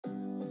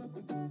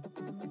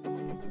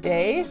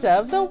Days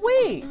of the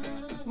week: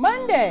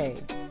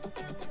 Monday,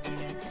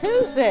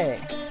 Tuesday,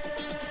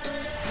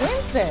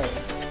 Wednesday,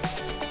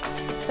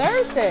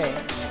 Thursday,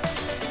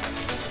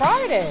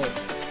 Friday,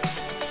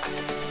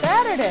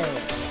 Saturday,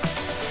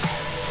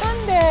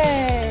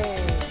 Sunday,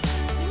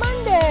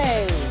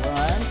 Monday.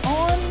 Run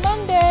on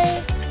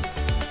Monday.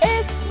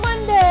 It's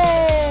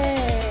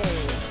Monday.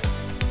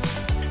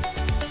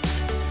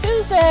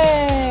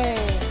 Tuesday.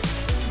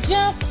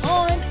 Jump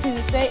on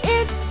Tuesday.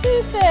 It's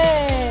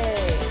Tuesday.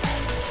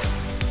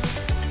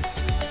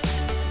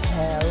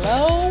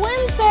 Hello,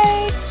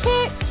 Wednesday.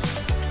 Kick.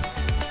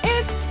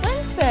 It's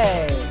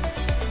Wednesday.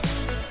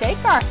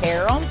 Shake our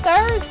hair on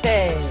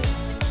Thursday.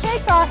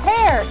 Shake our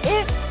hair.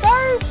 It's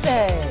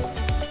Thursday.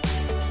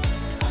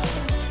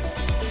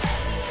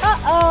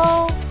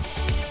 Uh-oh.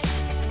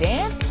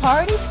 Dance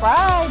party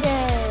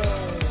Friday.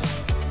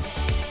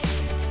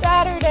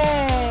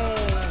 Saturday.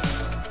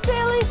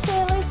 Silly,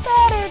 silly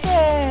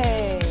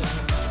Saturday.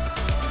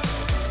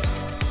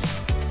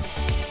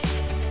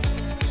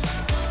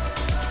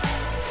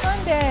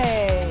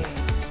 Sunday.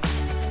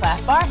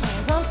 Clap our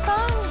hands on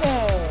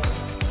Sunday.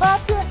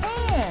 Clap your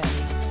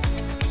hands.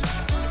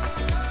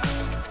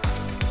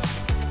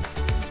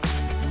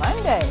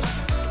 Monday.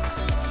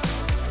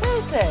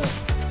 Tuesday.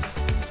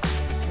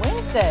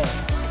 Wednesday.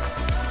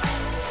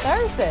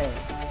 Thursday.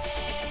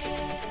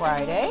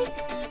 Friday.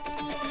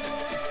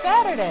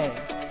 Saturday.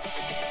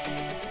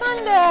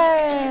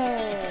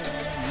 Sunday.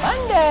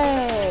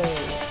 Monday.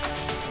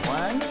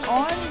 One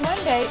on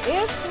Monday.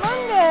 It's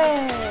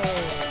Monday.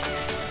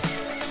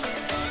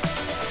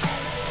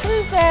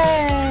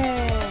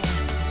 Tuesday.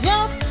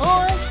 Jump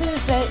on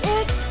Tuesday.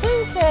 It's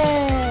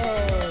Tuesday.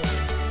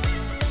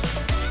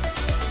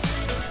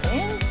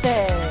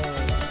 Wednesday.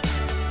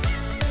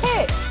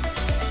 Kick.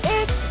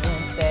 It's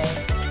Wednesday.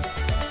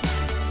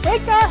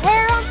 Shake our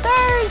hair on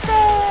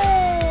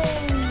Thursday.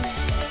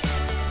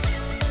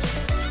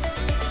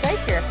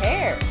 Shake your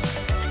hair.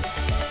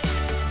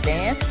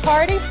 Dance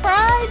party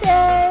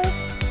Friday.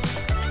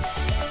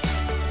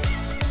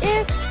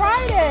 It's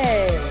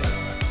Friday.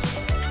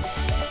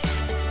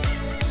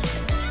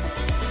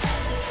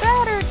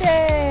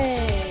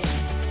 Saturday.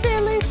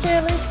 Silly,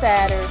 silly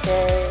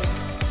Saturday.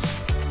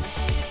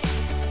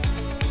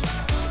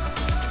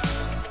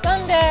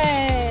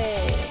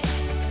 Sunday.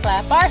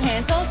 Clap our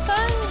hands on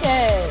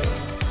Sunday.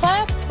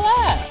 Clap,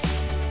 clap.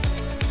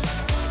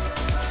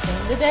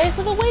 Sing the days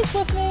of the week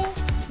with me.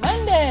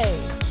 Monday.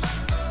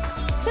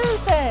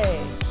 Tuesday.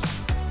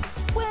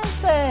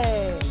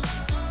 Wednesday.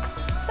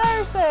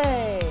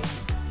 Thursday.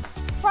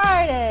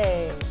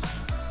 Friday.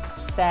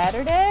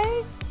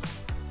 Saturday.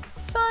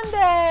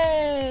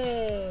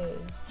 Sunday.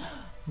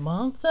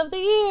 Months of the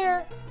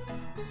year: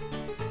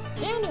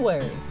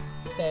 January,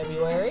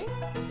 February,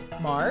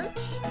 March,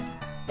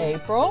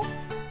 April,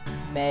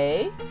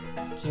 May,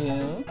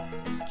 June,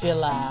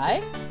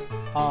 July,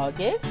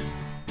 August,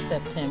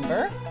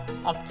 September,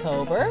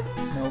 October,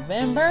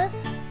 November,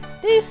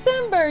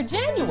 December.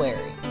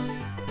 January.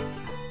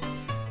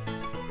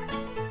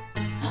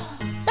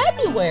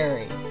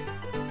 February.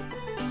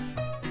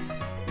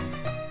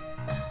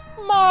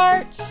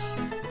 March.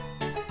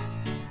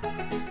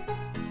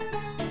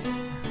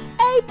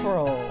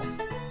 April.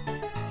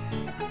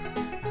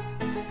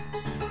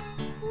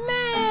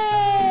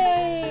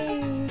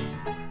 May.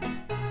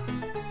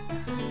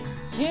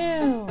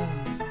 June.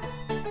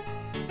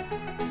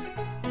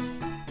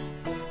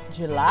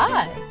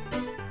 July.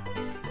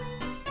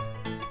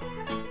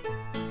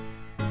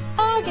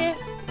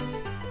 August.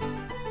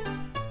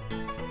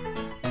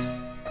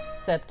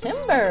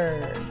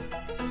 September.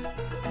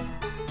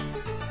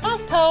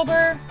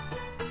 October.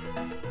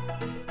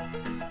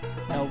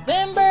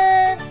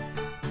 November.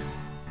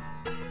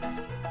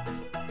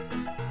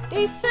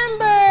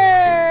 December.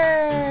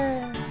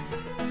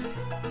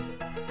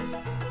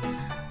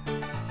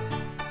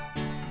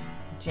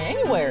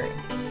 January.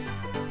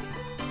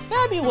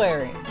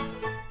 February.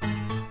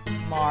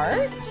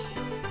 March.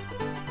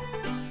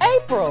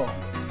 April.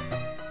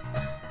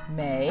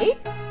 May.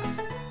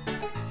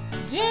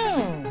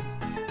 June.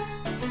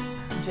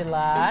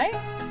 July.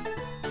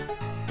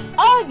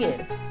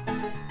 August.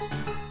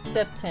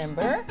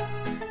 September.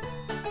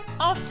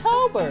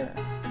 October.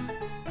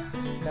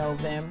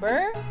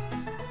 November.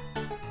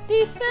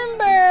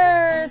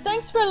 December.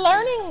 Thanks for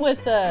learning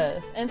with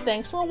us, and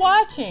thanks for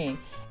watching.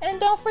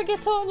 And don't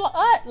forget to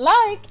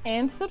like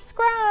and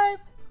subscribe.